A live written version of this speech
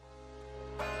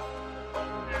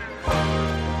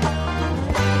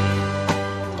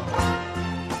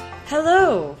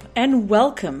Hello, and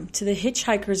welcome to the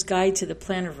Hitchhiker's Guide to the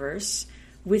Plannerverse.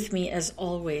 With me, as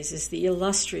always, is the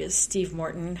illustrious Steve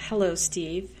Morton. Hello,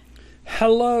 Steve.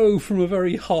 Hello from a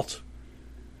very hot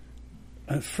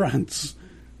France,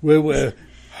 where we're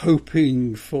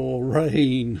hoping for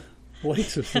rain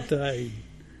later today.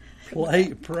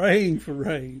 Praying for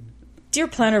rain. Dear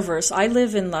Plannerverse, I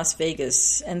live in Las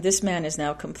Vegas, and this man is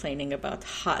now complaining about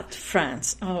hot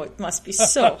France. Oh, it must be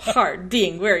so hard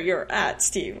being where you're at,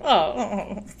 Steve.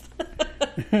 Oh.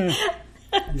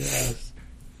 Yes.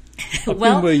 I've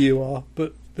been where you are,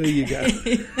 but there you go.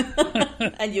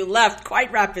 And you left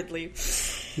quite rapidly.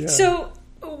 Yeah. So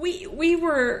we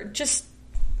were just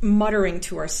muttering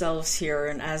to ourselves here,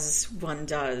 and as one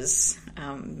does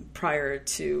prior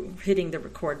to hitting the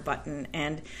record button,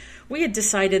 and we had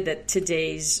decided that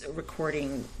today's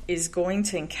recording is going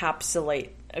to encapsulate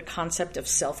a concept of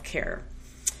self-care.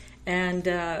 And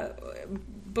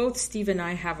both Steve and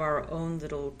I have our own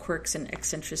little quirks and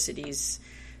eccentricities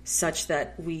such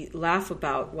that we laugh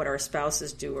about what our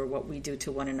spouses do or what we do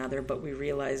to one another, but we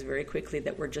realize very quickly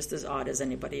that we're just as odd as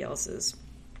anybody else is.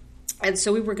 And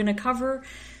so we were going to cover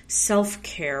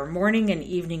self-care, morning and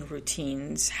evening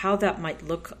routines, how that might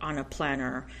look on a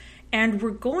planner. And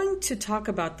we're going to talk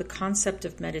about the concept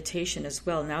of meditation as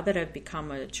well. Now that I've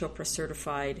become a Chopra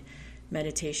certified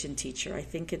meditation teacher, I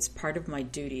think it's part of my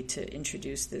duty to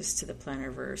introduce this to the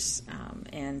Plannerverse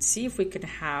and see if we can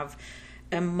have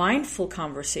a mindful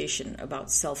conversation about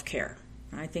self-care.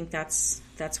 I think that's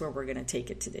where we're going to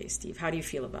take it today, Steve. How do you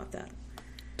feel about that?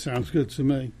 Sounds good to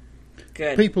me.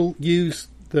 Good. People use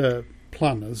the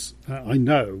planners, I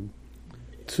know,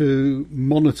 to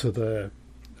monitor their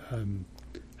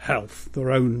health,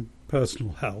 their own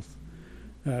personal health,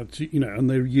 and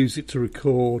they use it to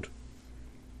record,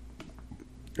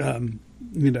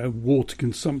 water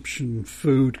consumption,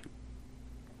 food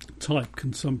type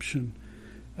consumption,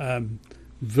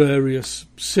 various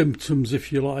symptoms,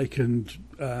 if you like, and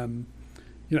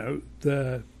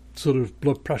their sort of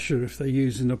blood pressure if they're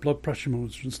using a blood pressure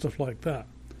monitor and stuff like that.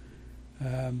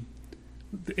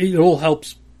 It all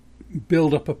helps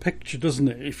build up a picture, doesn't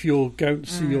it? If you're going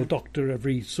to see your doctor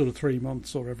every sort of 3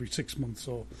 months or every 6 months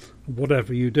or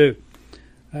whatever you do,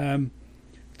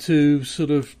 to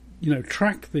sort of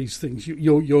track these things.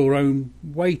 Your own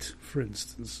weight, for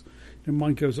instance.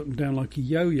 Mine goes up and down like a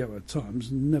yo-yo at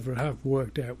times, and never have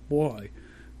worked out why.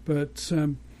 But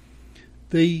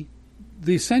the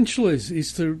essential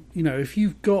is to if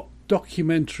you've got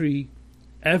documentary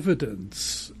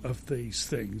evidence of these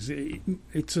things,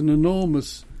 it's an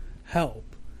enormous help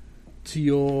to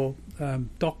your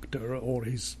doctor or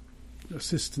his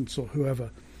assistants or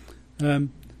whoever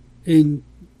in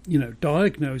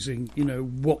diagnosing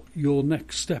what your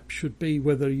next step should be,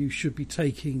 whether you should be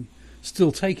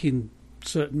still taking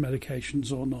certain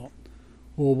medications or not,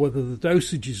 or whether the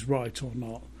dosage is right or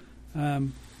not,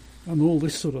 and all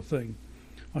this sort of thing.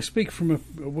 I speak from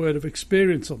a word of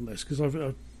experience on this because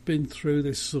I've been through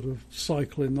this sort of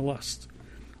cycle in the last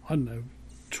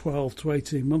 12 to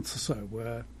 18 months or so,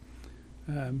 where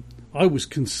I was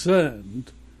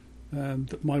concerned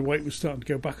that my weight was starting to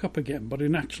go back up again, but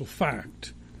in actual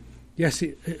fact, yes,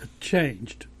 it had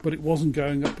changed, but it wasn't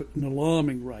going up at an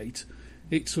alarming rate.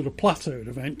 It sort of plateaued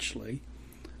eventually,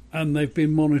 and they've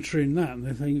been monitoring that, and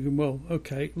they're thinking, well,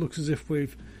 okay, it looks as if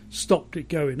we've stopped it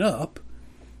going up,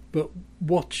 but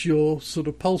what's your sort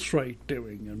of pulse rate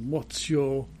doing, and what's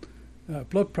your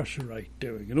blood pressure rate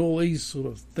doing, and all these sort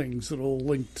of things that all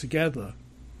link together,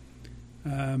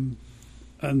 and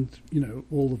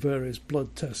all the various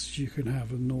blood tests you can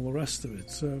have and all the rest of it.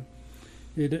 So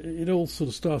it all sort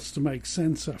of starts to make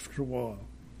sense after a while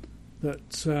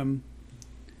that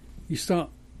you start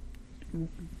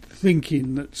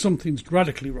thinking that something's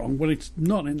radically wrong when it's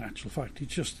not. In actual fact,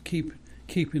 it's just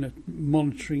keeping a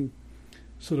monitoring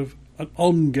sort of an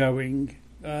ongoing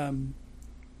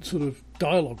sort of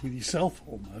dialogue with yourself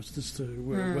almost as to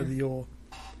whether you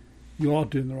are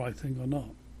doing the right thing or not.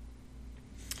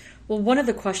 Well, one of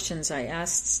the questions I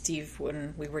asked Steve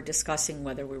when we were discussing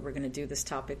whether we were going to do this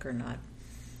topic or not,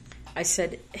 I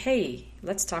said, hey,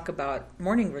 let's talk about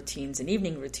morning routines and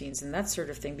evening routines and that sort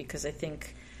of thing, because I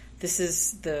think this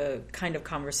is the kind of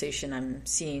conversation I'm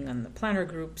seeing on the planner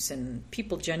groups, and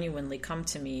people genuinely come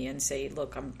to me and say,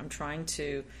 look, I'm trying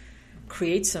to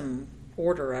create some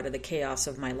order out of the chaos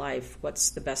of my life.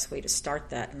 What's the best way to start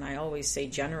that? And I always say,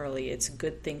 generally, it's a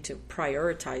good thing to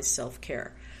prioritize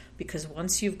self-care, because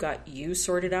once you've got you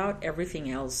sorted out, everything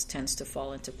else tends to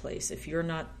fall into place. If you're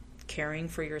not caring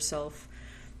for yourself,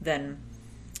 then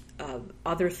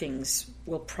other things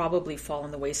will probably fall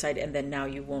on the wayside, and then now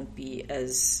you won't be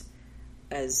as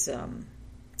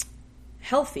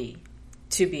healthy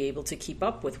to be able to keep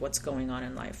up with what's going on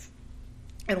in life.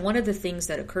 And one of the things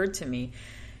that occurred to me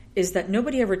is that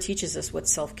nobody ever teaches us what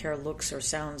self-care looks or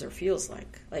sounds or feels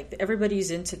like. Like, everybody's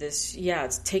into this,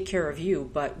 it's take care of you,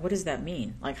 but what does that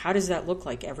mean? Like, how does that look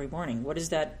like every morning? What does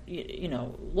that,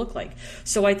 look like?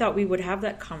 So I thought we would have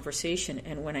that conversation.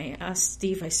 And when I asked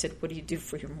Steve, I said, what do you do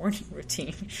for your morning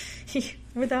routine?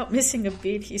 Without missing a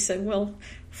beat, he said, well,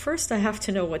 first I have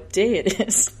to know what day it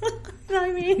is. I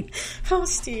mean,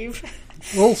 Steve.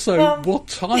 Also, what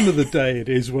time of the day it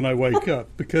is when I wake up,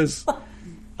 because...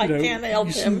 I can't help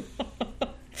him.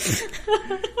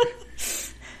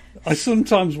 I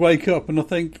sometimes wake up and I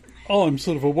think, I'm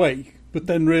sort of awake, but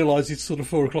then realise it's sort of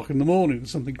 4 o'clock in the morning or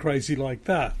something crazy like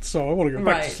that. So I want to go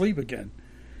back to sleep again.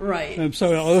 Right.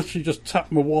 So I actually just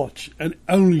tap my watch and it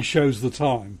only shows the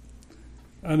time.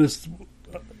 And as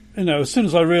soon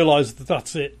as I realise that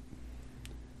that's it,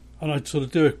 and I sort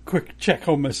of do a quick check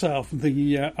on myself and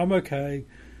thinking, I'm okay,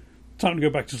 time to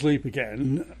go back to sleep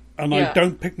again. And I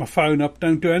don't pick my phone up,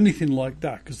 don't do anything like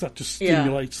that, because that just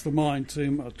stimulates the mind too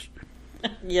much.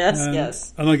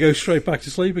 Yes. And I go straight back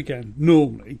to sleep again,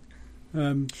 normally,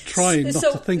 trying not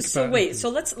to think about it. So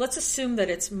let's assume that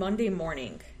it's Monday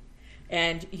morning,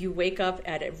 and you wake up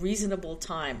at a reasonable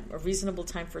time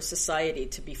for society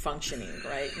to be functioning,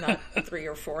 right? Not 3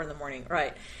 or 4 in the morning,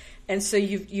 right? And so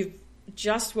you've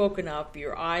just woken up,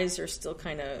 your eyes are still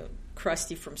kind of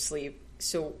crusty from sleep.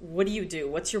 So what do you do?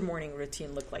 What's your morning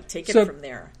routine look like? Take it from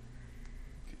there.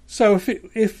 So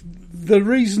if the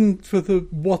reason for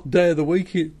what day of the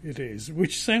week it is,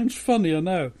 which sounds funny, I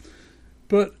know,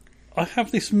 but I have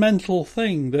this mental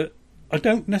thing that I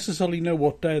don't necessarily know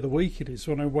what day of the week it is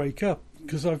when I wake up,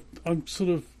 because I'm sort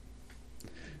of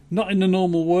not in a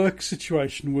normal work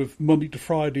situation with Monday to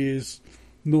Friday is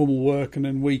normal work and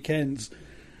then weekends.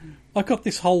 I got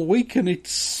this whole week and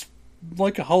it's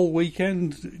like a whole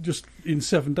weekend just in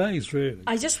 7 days, really.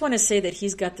 I just want to say that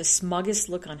he's got the smuggest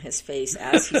look on his face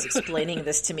as he's explaining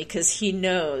this to me, because he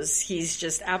knows he's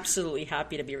just absolutely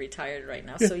happy to be retired right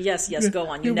now. So yes, go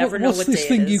on. You never know what day it is. What's this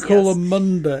thing you call a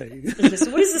Monday? Yes.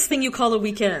 What is this thing you call a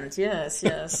weekend?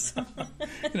 Yes.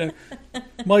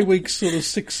 My week's sort of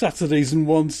 6 Saturdays and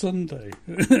 1 Sunday.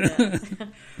 Yeah.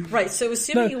 Right, so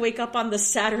assuming you wake up on the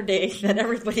Saturday that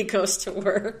everybody goes to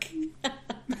work...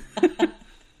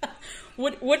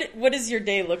 What does your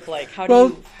day look like? How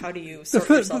do you sort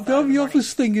yourself out? The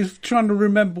obvious thing is trying to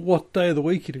remember what day of the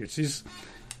week it is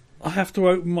I have to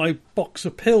open my box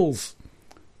of pills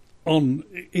on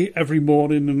every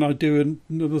morning, and I do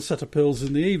another set of pills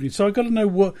in the evening. So I've got to know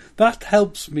what that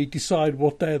helps me decide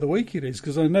what day of the week it is,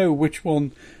 because I know which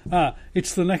one.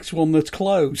 It's the next one that's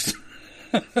closed.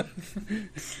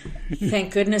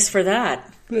 Thank goodness for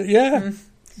that. Yeah,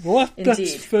 well,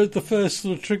 that's the first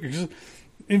sort of trigger. Cause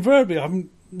invariably, I haven't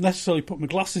necessarily put my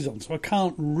glasses on, so I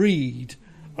can't read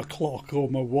a clock or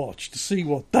my watch to see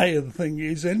what day of the thing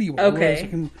is anyway.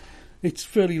 Okay. It's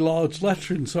fairly large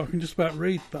lettering, so I can just about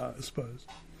read that, I suppose.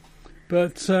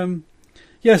 But, so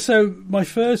my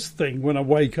first thing when I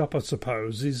wake up, I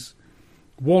suppose, is,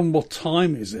 what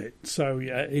time is it? So,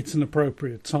 it's an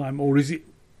appropriate time. Or is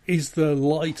the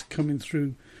light coming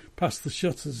through past the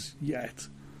shutters yet?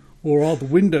 Or are the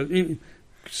windows...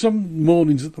 Some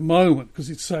mornings at the moment,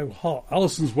 because it's so hot,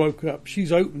 Alison's woke up,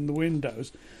 she's opened the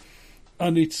windows,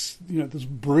 and it's, there's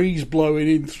breeze blowing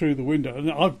in through the window,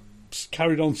 and I've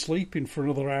carried on sleeping for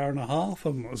another hour and a half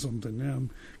or something. Now I'm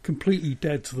completely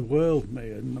dead to the world, me,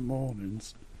 in the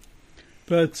mornings.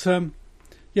 But, so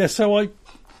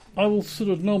I will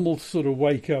sort of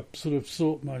wake up,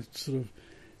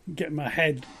 get my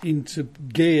head into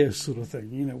gear sort of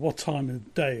thing, what time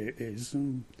of day it is,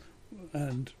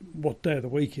 and what day of the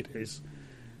week it is,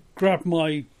 grab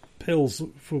my pills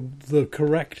for the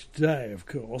correct day, of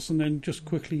course, and then just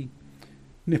quickly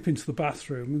nip into the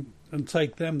bathroom and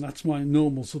take them. That's my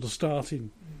normal sort of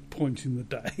starting point in the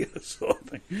day, sort of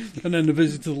thing. And then a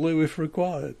visit to the loo if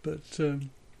required. But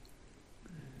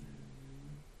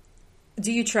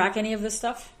do you track any of this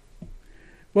stuff?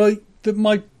 Well,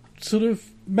 my sort of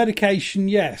medication,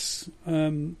 yes.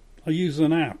 I use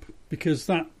an app because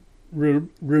that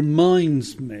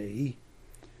reminds me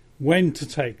when to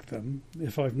take them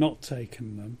if I've not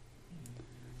taken them.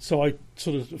 So I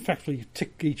sort of effectively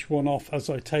tick each one off as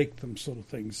I take them, sort of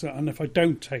thing. So, and if I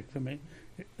don't take them, it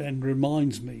then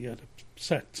reminds me at a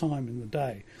set time in the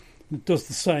day. It does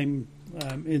the same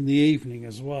in the evening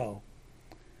as well.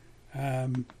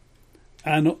 And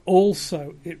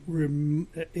also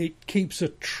it keeps a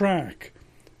track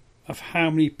of how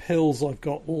many pills I've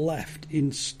got left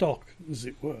in stock, as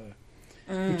it were.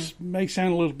 Which may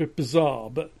sound a little bit bizarre,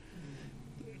 but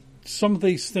some of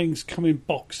these things come in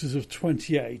boxes of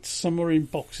 28, some are in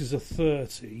boxes of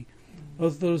 30,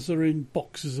 others are in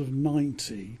boxes of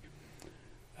 90,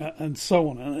 and so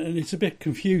on. And it's a bit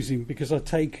confusing because I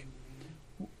take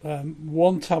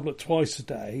one tablet twice a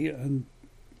day and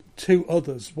two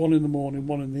others, one in the morning,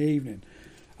 one in the evening.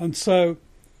 And so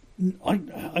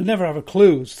I never have a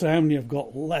clue as to how many I've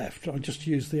got left. I just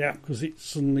use the app because it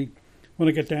suddenly, when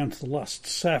I get down to the last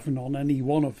 7 on any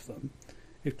one of them,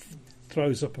 it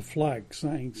throws up a flag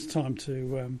saying it's time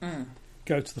to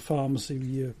go to the pharmacy with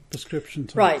your prescription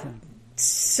type thing.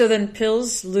 So then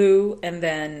pills, loo, and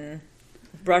then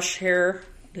brush hair,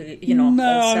 all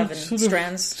 7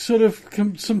 strands?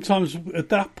 Sometimes at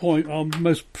that point I'll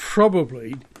most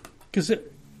probably, because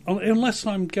unless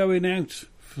I'm going out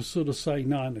for sort of say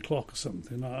 9 o'clock or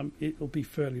something, it'll be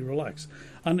fairly relaxed,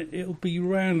 and it'll be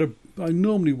I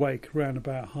normally wake around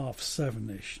about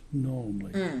 7:30ish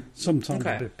normally, sometimes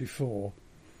a bit before.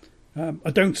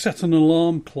 I don't set an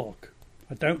alarm clock.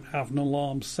 I don't have an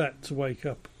alarm set to wake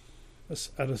up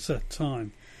at a set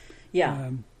time. Yeah,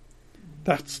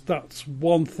 that's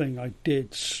one thing I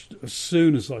did as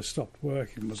soon as I stopped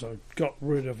working, was I got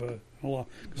rid of an alarm,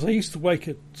 because I used to wake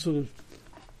at sort of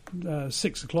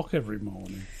 6 o'clock every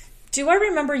morning. Do I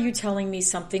remember you telling me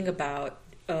something about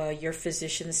your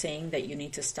physician saying that you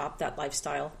need to stop that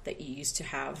lifestyle that you used to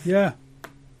have? Yeah.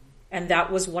 And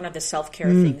that was one of the self-care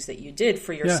things that you did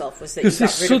for yourself, was that you got rid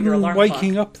of your sudden alarm clock.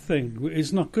 waking up thing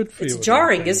is not good for you. It's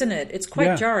jarring, isn't it? It's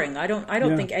quite jarring. I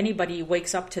don't think anybody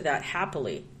wakes up to that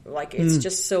happily. Like, it's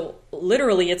just so,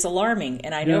 literally, it's alarming.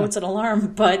 And I know it's an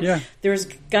alarm, but there's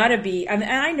got to be, and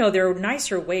I know there are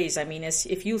nicer ways. I mean,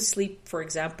 if you sleep, for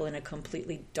example, in a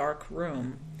completely dark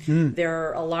room, there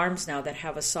are alarms now that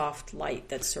have a soft light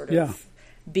that sort of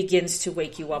begins to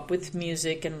wake you up with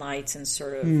music and lights and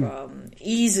sort of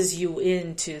eases you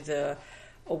into the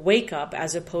wake up,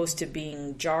 as opposed to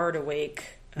being jarred awake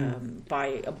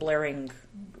by a blaring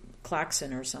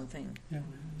klaxon or something. Yeah.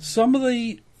 Some of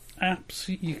the apps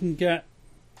you can get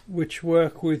which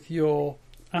work with your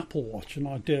Apple Watch, and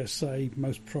I dare say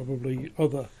most probably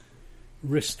other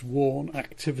wrist-worn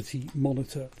activity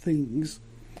monitor things,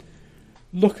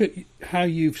 look at how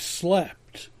you've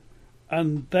slept,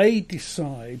 and they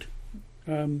decide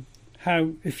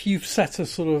how, if you've set a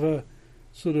sort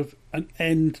of an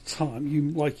end time,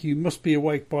 you must be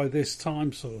awake by this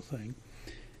time sort of thing,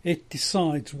 it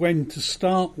decides when to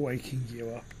start waking you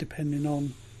up depending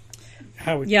on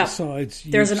how it decides.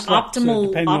 There's an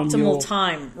optimal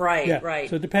time, right? Right.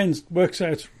 So it works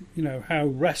out, how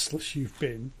restless you've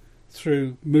been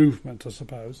through movement, I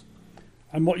suppose,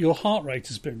 and what your heart rate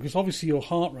has been, because obviously your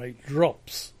heart rate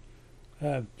drops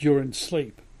during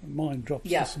sleep. Mine drops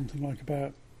to something like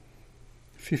about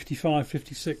 55,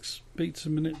 56 beats a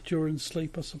minute during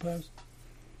sleep, I suppose.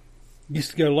 It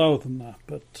used to go lower than that,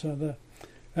 but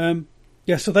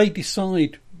so they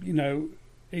decide,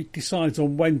 it decides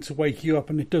on when to wake you up,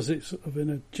 and it does it sort of in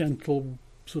a gentle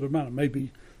sort of manner,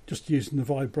 maybe just using the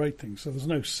vibrate thing. So there's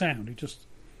no sound, it just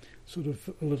sort of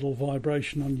a little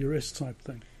vibration on your wrist type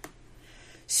thing.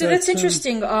 So that's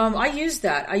interesting. I use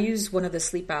that. I use one of the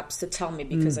sleep apps to tell me,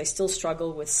 because I still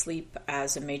struggle with sleep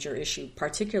as a major issue,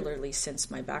 particularly since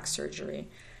my back surgery.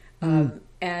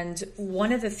 And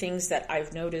one of the things that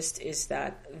I've noticed is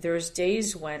that there's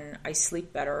days when I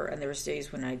sleep better and there's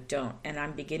days when I don't. And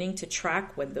I'm beginning to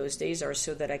track when those days are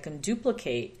so that I can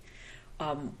duplicate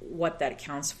what that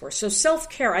counts for. So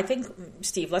self-care, I think,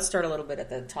 Steve, let's start a little bit at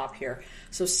the top here.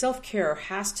 So self-care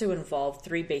has to involve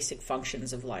 3 basic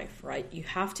functions of life, right? You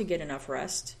have to get enough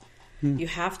rest. You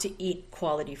have to eat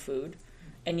quality food.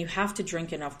 And you have to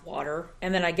drink enough water.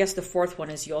 And then I guess the 4th one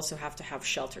is you also have to have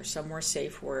shelter, somewhere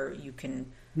safe where you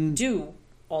can do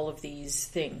all of these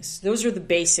things. Those are the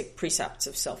basic precepts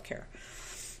of self-care.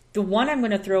 The one I'm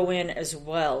going to throw in as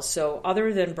well, so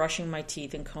other than brushing my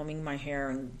teeth and combing my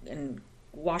hair and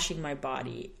washing my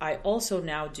body, I also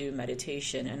now do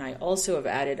meditation. And I also have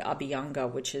added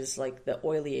abhyanga, which is like the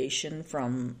oiliation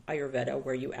from Ayurveda,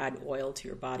 where you add oil to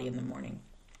your body in the morning.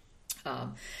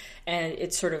 And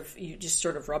it's you just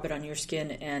sort of rub it on your skin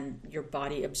and your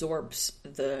body absorbs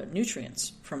the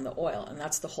nutrients from the oil. And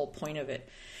that's the whole point of it.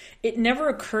 It never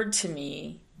occurred to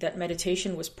me that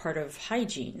meditation was part of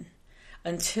hygiene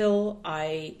until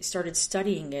I started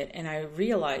studying it. And I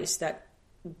realized that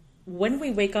when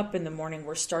we wake up in the morning,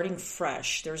 we're starting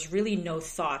fresh. There's really no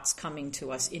thoughts coming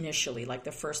to us initially, like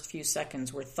the first few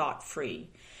seconds we're thought free.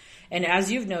 And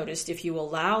as you've noticed, if you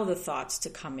allow the thoughts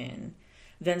to come in,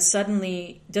 then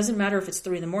suddenly, doesn't matter if it's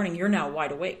 3 a.m, you're now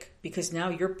wide awake, because now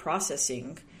you're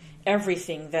processing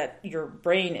everything that your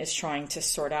brain is trying to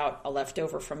sort out, a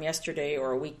leftover from yesterday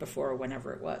or a week before or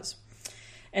whenever it was.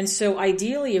 And so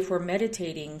ideally, if we're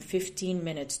meditating 15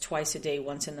 minutes twice a day,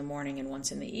 once in the morning and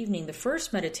once in the evening, the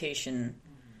first meditation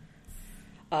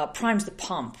primes the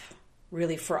pump,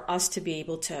 really, for us to be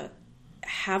able to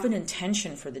have an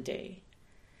intention for the day,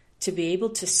 to be able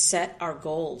to set our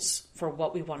goals for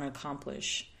what we want to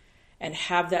accomplish, and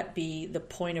have that be the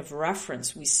point of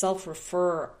reference. We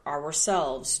self-refer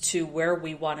ourselves to where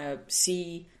we want to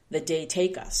see the day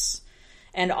take us.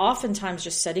 And oftentimes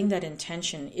just setting that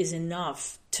intention is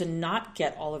enough to not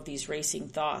get all of these racing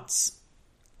thoughts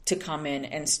to come in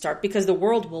and start, because the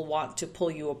world will want to pull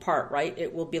you apart, right?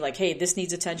 It will be like, hey, this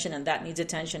needs attention and that needs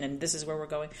attention and this is where we're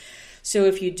going. So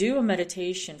if you do a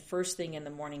meditation first thing in the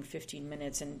morning, 15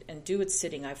 minutes, and do it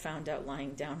sitting, I found out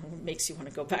lying down makes you want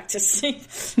to go back to sleep.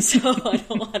 So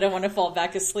I don't want to fall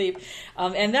back asleep.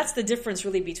 And that's the difference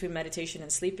really between meditation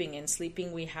and sleeping. In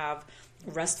sleeping, we have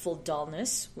restful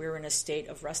dullness. We're in a state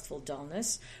of restful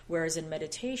dullness. Whereas in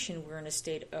meditation, we're in a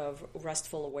state of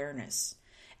restful awareness.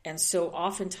 And so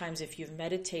oftentimes if you've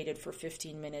meditated for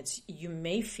 15 minutes, you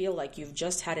may feel like you've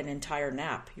just had an entire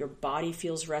nap. Your body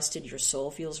feels rested, your soul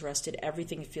feels rested,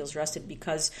 everything feels rested,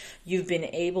 because you've been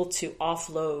able to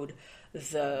offload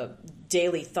the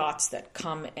daily thoughts that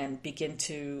come and begin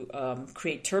to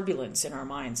create turbulence in our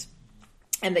minds.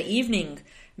 And the evening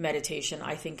meditation,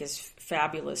 I think, is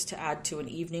fabulous to add to an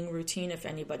evening routine if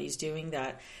anybody's doing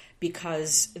that,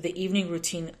 because the evening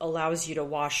routine allows you to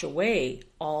wash away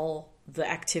all the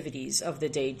activities of the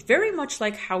day, very much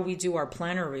like how we do our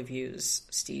planner reviews,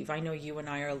 Steve. I know you and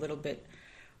I are a little bit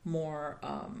more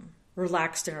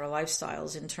relaxed in our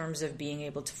lifestyles in terms of being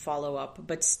able to follow up,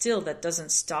 but still that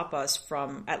doesn't stop us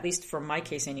from, at least for my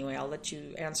case anyway, I'll let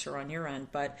you answer on your end,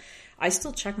 but I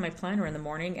still check my planner in the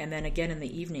morning, and then again in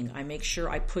the evening. I make sure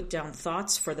I put down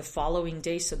thoughts for the following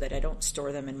day so that I don't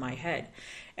store them in my head.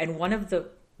 And one of the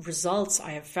results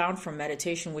I have found from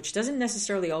meditation, which doesn't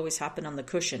necessarily always happen on the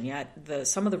cushion yet,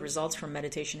 some of the results from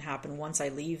meditation happen once I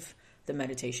leave the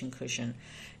meditation cushion,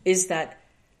 is that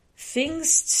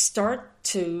things start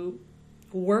to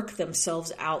work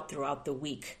themselves out throughout the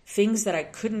week. Things that I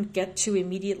couldn't get to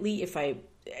immediately, if I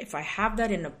have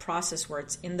that in a process where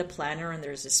it's in the planner and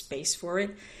there's a space for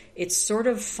it, it sort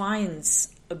of finds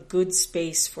a good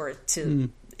space for it to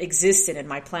exist in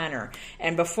my planner.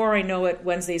 And before I know it,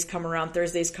 Wednesdays come around,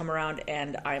 Thursdays come around,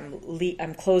 and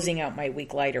I'm closing out my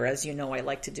week lighter. As you know, I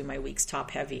like to do my weeks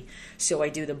top heavy. So I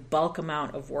do the bulk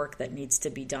amount of work that needs to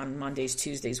be done Mondays,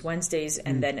 Tuesdays, Wednesdays,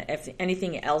 and then if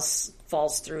anything else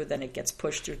falls through, then it gets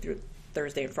pushed through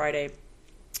Thursday and Friday.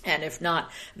 And if not,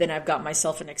 then I've got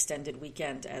myself an extended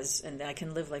weekend, and I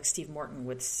can live like Steve Morton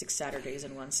with 6 Saturdays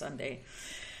and 1 Sunday.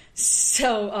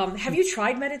 So, have you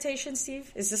tried meditation, Steve?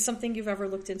 Is this something you've ever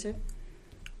looked into?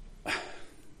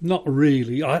 Not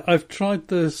really. I've tried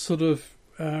the sort of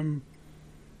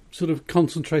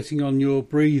concentrating on your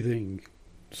breathing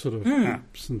sort of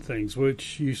apps and things,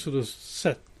 which you sort of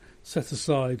set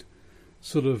aside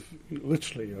sort of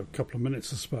literally a couple of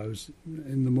minutes, I suppose,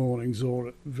 in the mornings or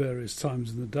at various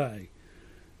times in the day,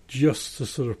 just to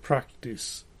sort of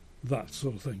practice that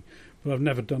sort of thing. But I've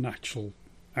never done actual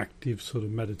active sort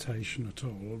of meditation at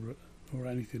all or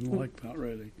anything like that,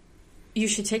 really. You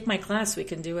should take my class. We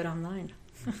can do it online.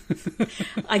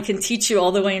 I can teach you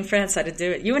all the way in France how to do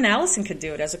it. You and Allison could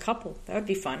do it as a couple. That would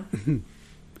be fun.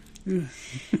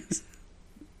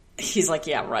 He's like,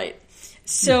 yeah, right.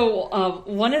 So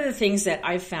one of the things that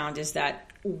I've found is that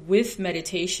with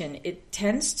meditation, it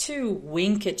tends to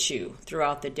wink at you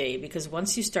throughout the day, because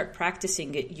once you start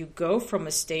practicing it, you go from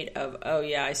a state of, oh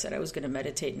yeah, I said I was going to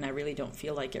meditate and I really don't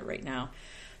feel like it right now,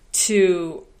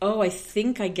 to, oh, I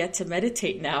think I get to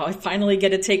meditate now. I finally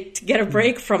get to get a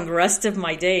break from the rest of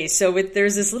my day. So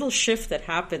there's this little shift that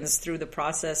happens through the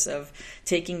process of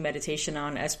taking meditation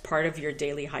on as part of your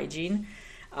daily hygiene.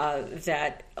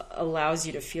 That allows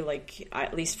you to feel like,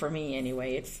 at least for me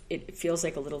anyway, it feels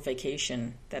like a little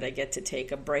vacation that I get to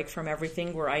take a break from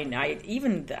everything, where I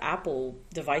even the Apple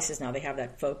devices now, they have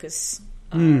that focus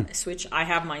switch. I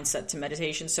have mine set to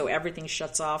meditation, so everything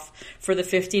shuts off for the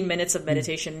 15 minutes of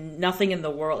meditation. Everything in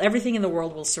the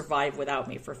world will survive without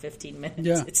me for 15 minutes.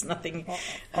 Yeah. It's nothing.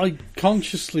 I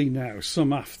consciously now,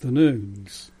 some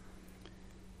afternoons,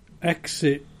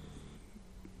 exit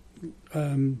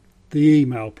the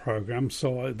email program,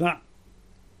 so that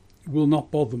will not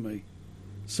bother me,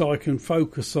 so I can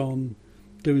focus on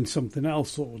doing something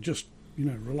else, or just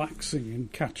relaxing and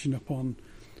catching up on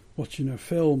watching a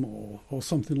film or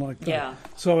something like that. Yeah.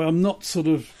 So I'm not sort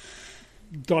of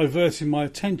diverting my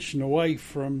attention away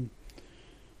from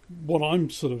what I'm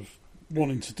sort of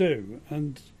wanting to do,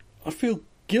 and I feel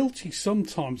guilty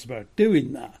sometimes about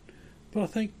doing that, but I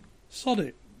think, sod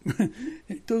it,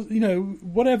 it does, you know,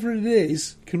 whatever it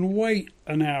is can wait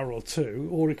an hour or two,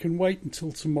 or it can wait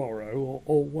until tomorrow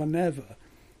or whenever.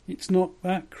 It's not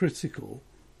that critical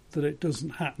that it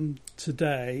doesn't happen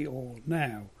today or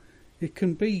now. It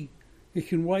can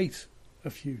wait a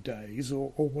few days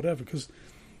or whatever, because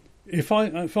if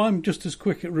I'm just as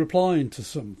quick at replying to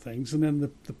some things, and then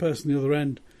the person on the other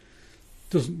end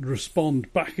doesn't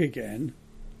respond back again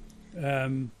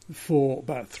for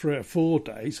about 3 or 4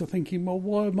 days, I'm thinking, well,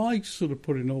 why am I sort of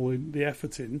putting all the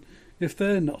effort in if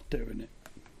they're not doing it?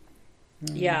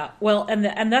 Yeah, well,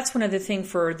 and that's one of the things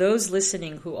for those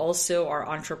listening who also are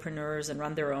entrepreneurs and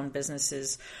run their own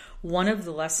businesses. One of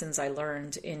the lessons I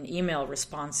learned in email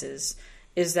responses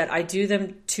is that I do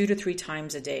them 2 to 3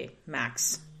 times a day,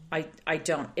 max. I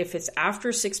don't. If it's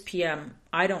after 6 p.m.,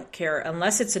 I don't care.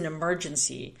 Unless it's an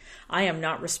emergency, I am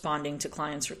not responding to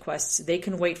clients' requests. They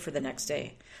can wait for the next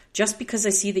day. Just because I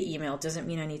see the email doesn't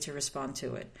mean I need to respond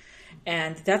to it.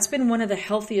 And that's been one of the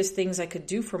healthiest things I could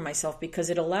do for myself, because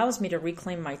it allows me to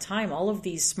reclaim my time. All of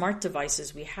these smart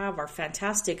devices we have are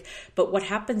fantastic. But what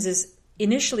happens is,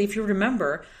 initially, if you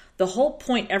remember, the whole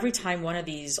point every time one of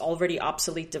these already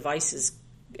obsolete devices,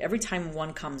 every time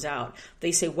one comes out,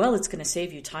 they say, well, it's going to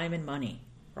save you time and money,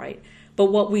 right? But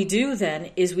what we do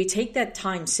then is we take that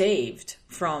time saved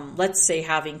from, let's say,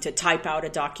 having to type out a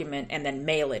document and then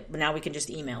mail it. But now we can just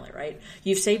email it, right?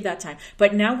 You've saved that time.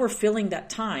 But now we're filling that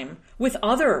time with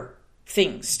other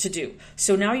things to do.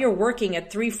 So now you're working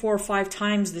at 3, 4, 5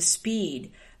 times the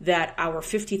speed that our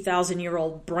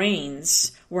 50,000-year-old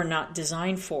brains were not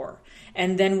designed for.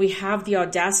 And then we have the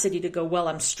audacity to go, well,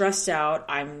 I'm stressed out,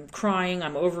 I'm crying,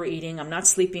 I'm overeating, I'm not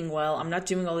sleeping well, I'm not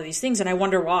doing all of these things, and I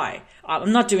wonder why.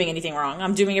 I'm not doing anything wrong,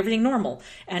 I'm doing everything normal.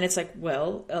 And it's like,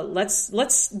 well,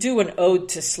 let's do an ode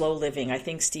to slow living. I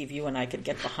think, Steve, you and I could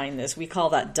get behind this. We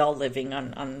call that dull living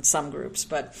on some groups.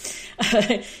 But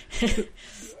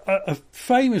a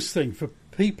famous thing for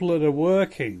people that are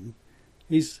working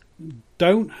is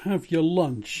don't have your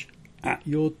lunch at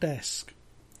your desk.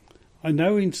 I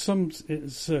know in some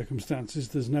circumstances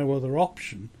there's no other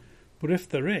option, but if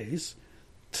there is,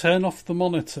 turn off the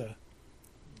monitor,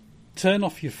 turn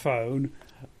off your phone,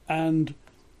 and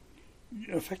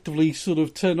effectively sort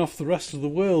of turn off the rest of the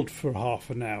world for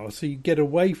half an hour, so you get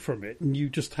away from it and you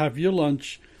just have your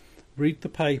lunch, read the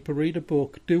paper, read a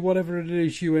book, do whatever it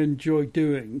is you enjoy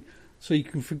doing, so you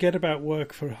can forget about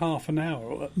work for half an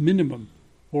hour at minimum,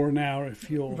 or an hour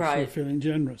if you're sort of feeling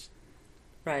generous.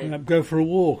 Right. Go for a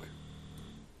walk.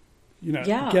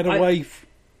 Get away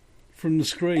from the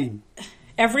screen.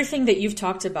 Everything that you've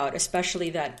talked about, especially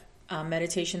that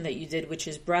meditation that you did, which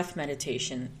is breath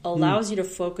meditation, allows you to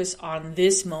focus on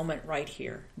this moment right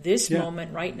here. This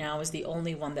moment right now is the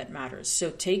only one that matters.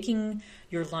 So taking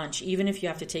your lunch, even if you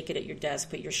have to take it at your desk,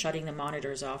 but you're shutting the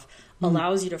monitors off,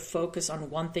 allows you to focus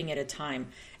on one thing at a time.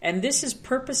 And this is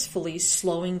purposefully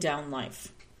slowing down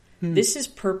life. This is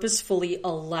purposefully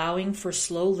allowing for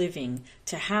slow living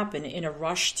to happen in a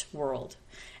rushed world.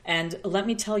 And let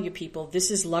me tell you, people,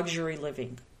 this is luxury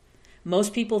living.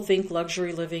 Most people think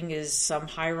luxury living is some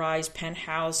high-rise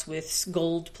penthouse with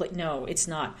gold plate. No, it's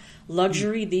not.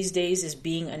 Luxury these days is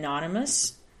being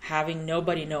anonymous, having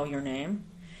nobody know your name.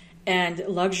 And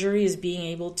luxury is being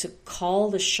able to call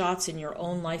the shots in your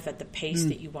own life at the pace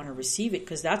that you want to receive it.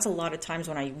 Because that's a lot of times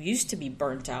when I used to be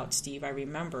burnt out, Steve, I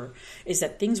remember, is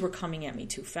that things were coming at me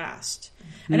too fast.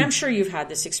 And I'm sure you've had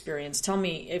this experience. Tell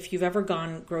me if you've ever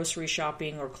gone grocery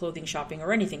shopping or clothing shopping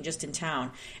or anything just in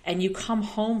town, and you come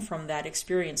home from that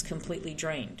experience completely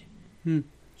drained. You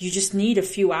just need a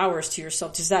few hours to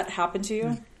yourself. Does that happen to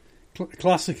you?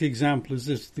 Classic example is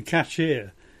this: the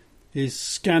cashier is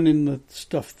scanning the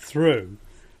stuff through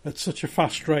at such a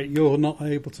fast rate you're not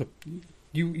able to...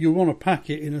 You want to pack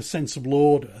it in a sensible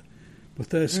order, but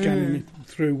they're scanning it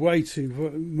through way too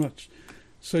much.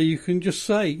 So you can just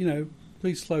say,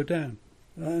 please slow down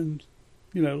and,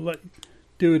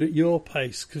 do it at your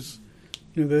pace, because,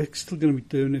 they're still going to be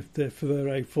doing it there for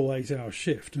their full 8-hour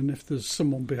shift. And if there's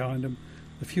someone behind them,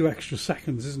 a few extra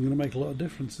seconds isn't going to make a lot of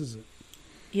difference, is it?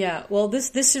 Yeah, well,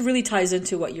 this really ties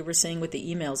into what you were saying with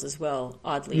the emails as well,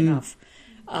 oddly enough.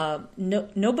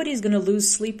 Nobody's going to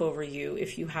lose sleep over you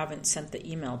if you haven't sent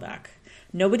the email back.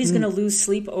 Nobody's going to lose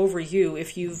sleep over you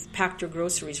if you've packed your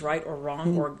groceries right or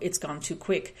wrong or it's gone too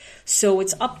quick. So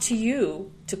it's up to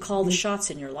you to call the shots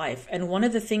in your life. And one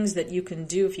of the things that you can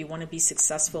do if you want to be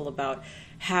successful about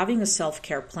having a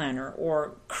self-care planner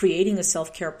or creating a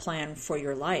self-care plan for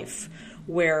your life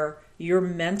where your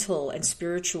mental and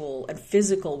spiritual and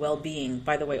physical well-being,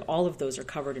 by the way, all of those are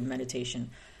covered in meditation,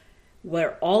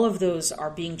 where all of those are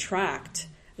being tracked,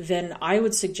 then I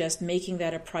would suggest making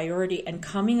that a priority and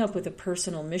coming up with a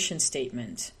personal mission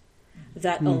statement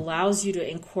that allows you to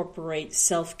incorporate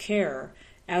self-care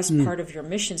as part of your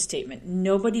mission statement.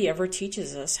 Nobody ever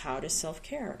teaches us how to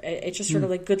self-care. It's just sort of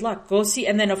like, good luck, go see.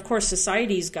 And then, of course,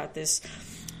 society's got this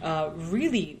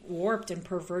really warped and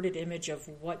perverted image of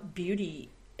what beauty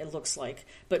it looks like.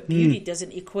 But beauty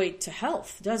doesn't equate to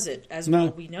health, does it? As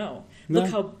well we know. No.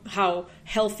 Look how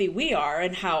healthy we are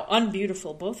and how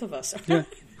unbeautiful both of us are. Yeah.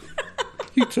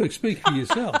 You two speak for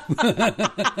yourself.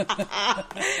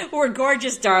 We're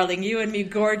gorgeous, darling. You and me,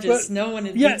 gorgeous. But, no one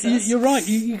beats us. You're right.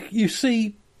 You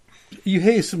see, you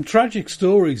hear some tragic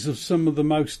stories of some of the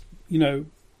most,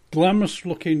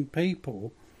 glamorous-looking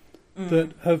people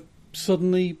that have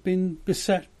suddenly been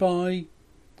beset by.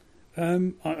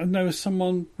 I know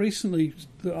someone recently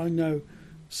that I know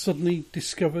suddenly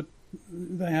discovered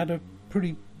they had a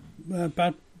pretty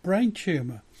bad brain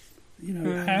tumour.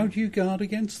 How do you guard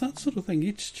against that sort of thing?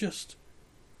 It's just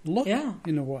luck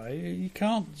in a way. You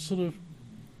can't sort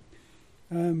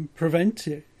of prevent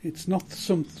it. It's not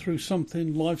through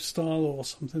something lifestyle or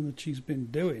something that she's been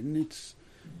doing. It's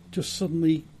just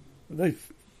suddenly they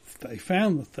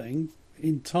found the thing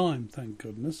in time, thank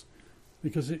goodness,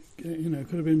 because it could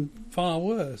have been far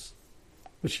worse.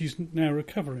 But she's now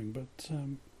recovering.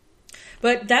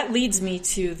 But that leads me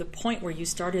to the point where you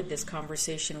started this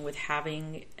conversation with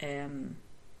having,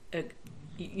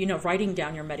 writing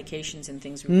down your medications and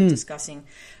things we were discussing,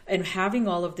 and having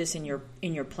all of this in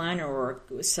your planner or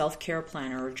self-care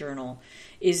planner or journal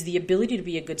is the ability to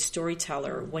be a good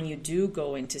storyteller when you do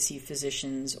go in to see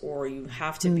physicians or you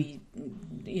have to be,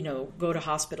 go to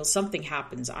hospital, something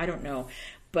happens, I don't know.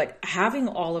 But having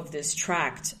all of this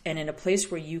tracked and in a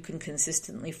place where you can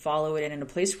consistently follow it and in a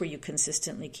place where you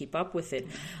consistently keep up with it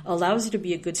allows you to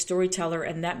be a good storyteller,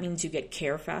 and that means you get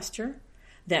care faster.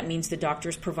 That means the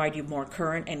doctors provide you more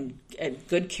current and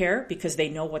good care because they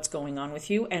know what's going on with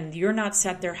you, and you're not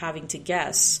sat there having to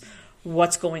guess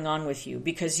what's going on with you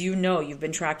because you've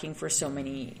been tracking for so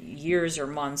many years or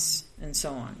months and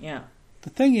so on. Yeah. The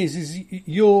thing is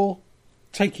you're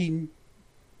taking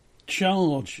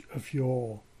charge of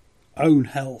your own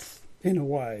health in a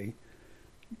way.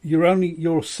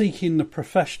 You're seeking the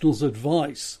professional's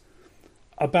advice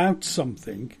about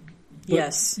something, but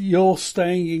yes, you're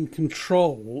staying in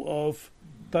control of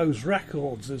those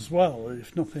records as well,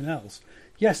 if nothing else.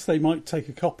 Yes, they might take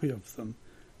a copy of them,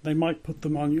 they might put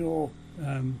them on your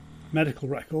medical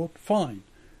record, fine,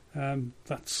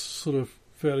 that's sort of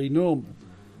fairly normal,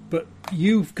 but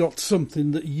you've got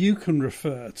something that you can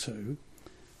refer to.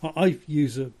 I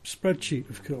use a spreadsheet,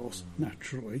 of course,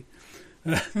 naturally.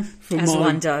 For as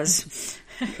one does.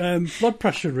 Blood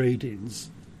pressure readings.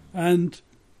 And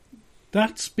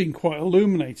that's been quite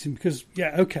illuminating because,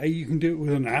 you can do it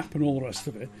with an app and all the rest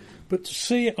of it. But to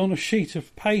see it on a sheet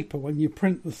of paper when you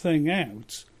print the thing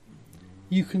out,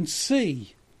 you can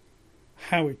see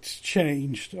how it's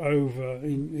changed over,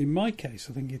 in my case,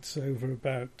 I think it's over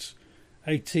about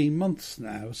 18 months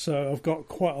now. So I've got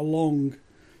quite a long...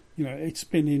 it's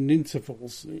been in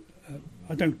intervals.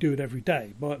 I don't do it every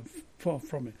day, but far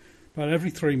from it. But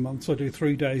every 3 months I do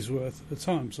 3 days worth at a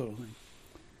time, sort of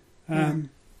thing.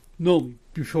 Normally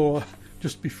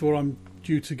just before I'm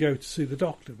due to go to see the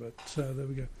doctor. But there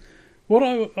we go. What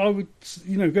I would,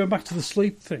 going back to the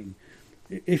sleep thing,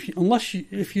 if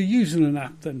you're using an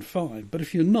app, then fine. But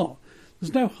if you're not,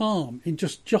 there's no harm in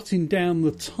just jotting down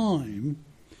the time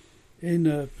in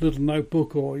a little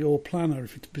notebook or your planner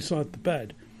if it's beside the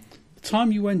bed.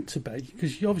 Time you went to bed,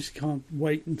 because you obviously can't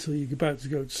wait until you're about to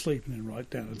go to sleep and then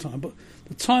write down the time, but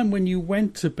the time when you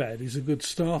went to bed is a good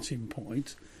starting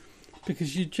point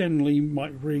because you generally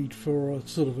might read for a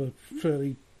sort of a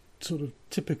fairly sort of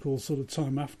typical sort of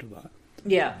time after that.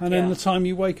 Yeah. And then the time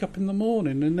you wake up in the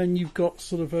morning, and then you've got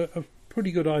sort of a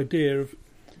pretty good idea of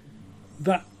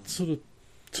that sort of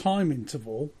time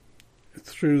interval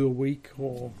through the week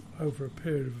or over a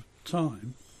period of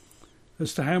time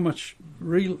as to how much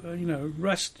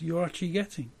rest you're actually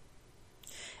getting.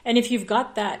 And if you've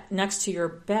got that next to your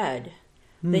bed,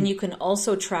 then you can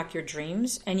also track your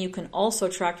dreams and you can also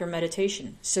track your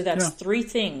meditation. So that's 3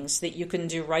 things that you can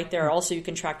do right there. Also, you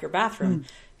can track your bathroom.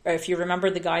 If you remember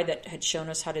the guy that had shown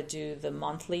us how to do the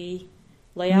monthly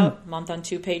layout, month on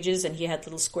 2 pages, and he had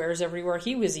little squares everywhere.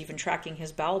 He was even tracking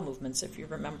his bowel movements, if you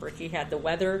remember. He had the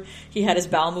weather, he had his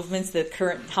bowel movements, the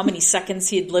current, how many seconds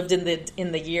he had lived in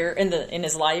the year, in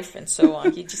his life, and so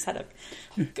on. He just had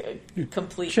a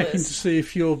complete checking list. To see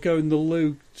if your going the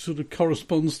loo sort of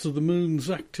corresponds to the moon's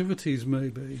activities,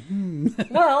 maybe.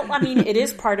 Well, I mean, it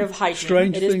is part of hygiene.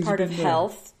 Strange it is things part have of been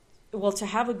health. Well, to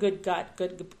have a good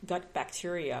gut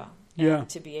bacteria Yeah. And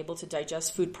to be able to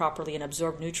digest food properly and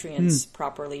absorb nutrients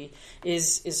properly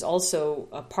is also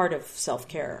a part of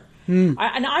self-care. And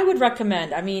I would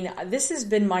recommend, I mean, this has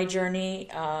been my journey.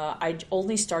 I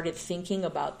only started thinking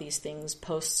about these things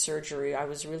post-surgery. I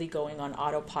was really going on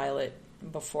autopilot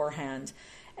beforehand.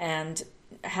 And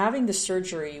having the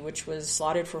surgery, which was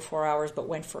slotted for 4 hours but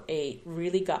went for 8,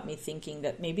 really got me thinking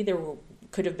that maybe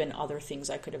could have been other things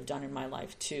I could have done in my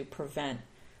life to prevent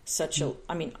such a,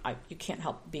 I mean, you can't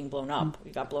help being blown up.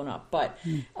 You got blown up. But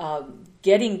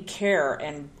getting care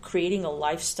and creating a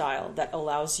lifestyle that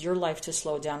allows your life to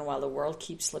slow down while the world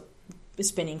keeps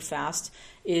spinning fast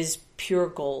is pure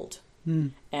gold.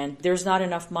 And there's not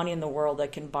enough money in the world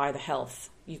that can buy the health.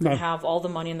 You can have all the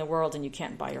money in the world and you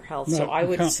can't buy your health. So I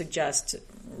would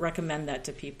recommend that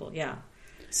to people. Yeah.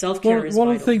 Self-care is one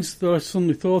vital. of the things that I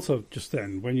suddenly thought of just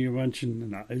then when you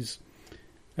mentioned that is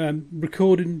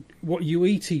recording what you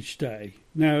eat each day.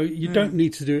 Now, you don't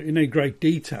need to do it in a great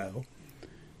detail,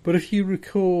 but if you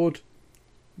record,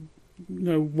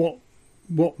 what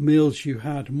meals you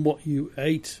had and what you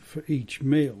ate for each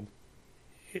meal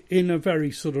in a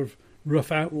very sort of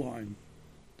rough outline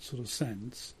sort of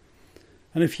sense,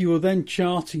 and if you were then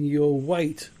charting your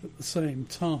weight at the same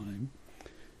time,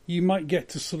 you might get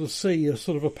to sort of see a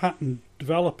sort of a pattern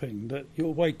developing that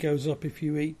your weight goes up if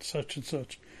you eat such and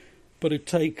such, but it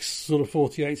takes sort of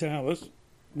 48 hours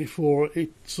before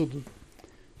it sort of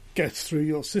gets through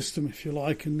your system, if you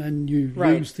like, and then you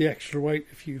lose the extra weight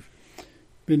if you've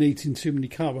been eating too many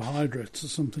carbohydrates or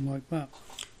something like that.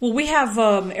 Well, we have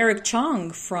Eric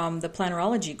Chong from the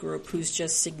Plannerology group who's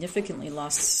just significantly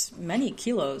lost many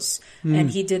kilos,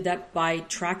 and he did that by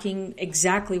tracking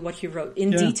exactly what he wrote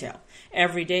in detail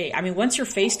every day. I mean, once you're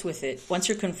faced with it, once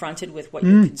you're confronted with what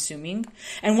you're consuming,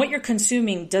 and what you're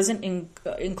consuming doesn't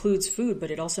includes food, but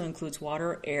it also includes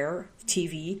water, air,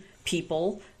 TV,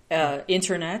 people,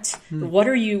 internet. What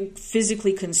are you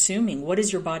physically consuming? What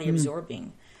is your body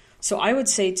absorbing? So I would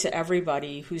say to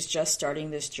everybody who's just starting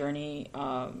this journey,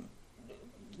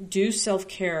 do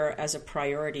self-care as a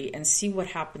priority and see what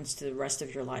happens to the rest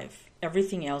of your life.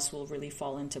 Everything else will really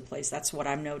fall into place. That's what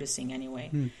I'm noticing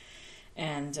anyway.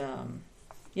 And,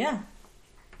 yeah.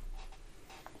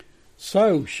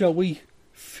 So, shall we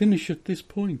finish at this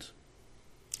point?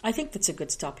 I think that's a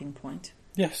good stopping point.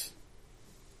 Yes.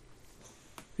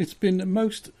 It's been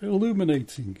most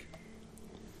illuminating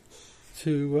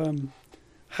to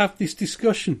have this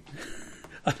discussion.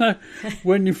 I know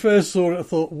when you first saw it, I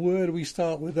thought, where do we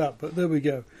start with that? But there we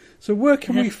go. So where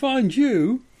can we find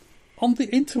you on the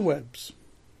interwebs?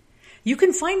 You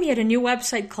can find me at a new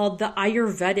website called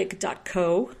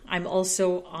theayurvedic.co. I'm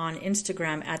also on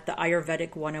Instagram at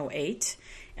theayurvedic108.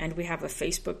 And we have a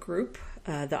Facebook group,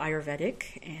 The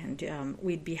Ayurvedic. And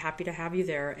we'd be happy to have you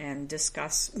there and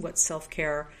discuss what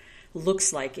self-care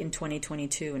looks like in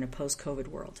 2022 in a post-COVID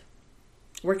world.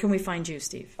 Where can we find you,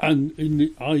 Steve? And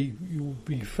you will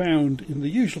be found in the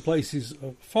usual places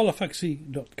of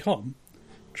falafaxi.com,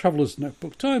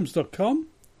 travelersnotebooktimes.com,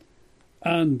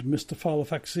 and Mr.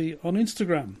 Falafaxi on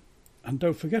Instagram. And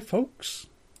don't forget, folks,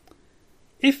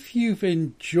 if you've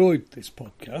enjoyed this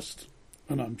podcast,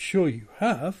 and I'm sure you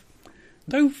have,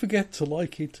 don't forget to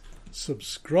like it,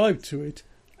 subscribe to it,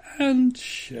 and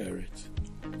share it.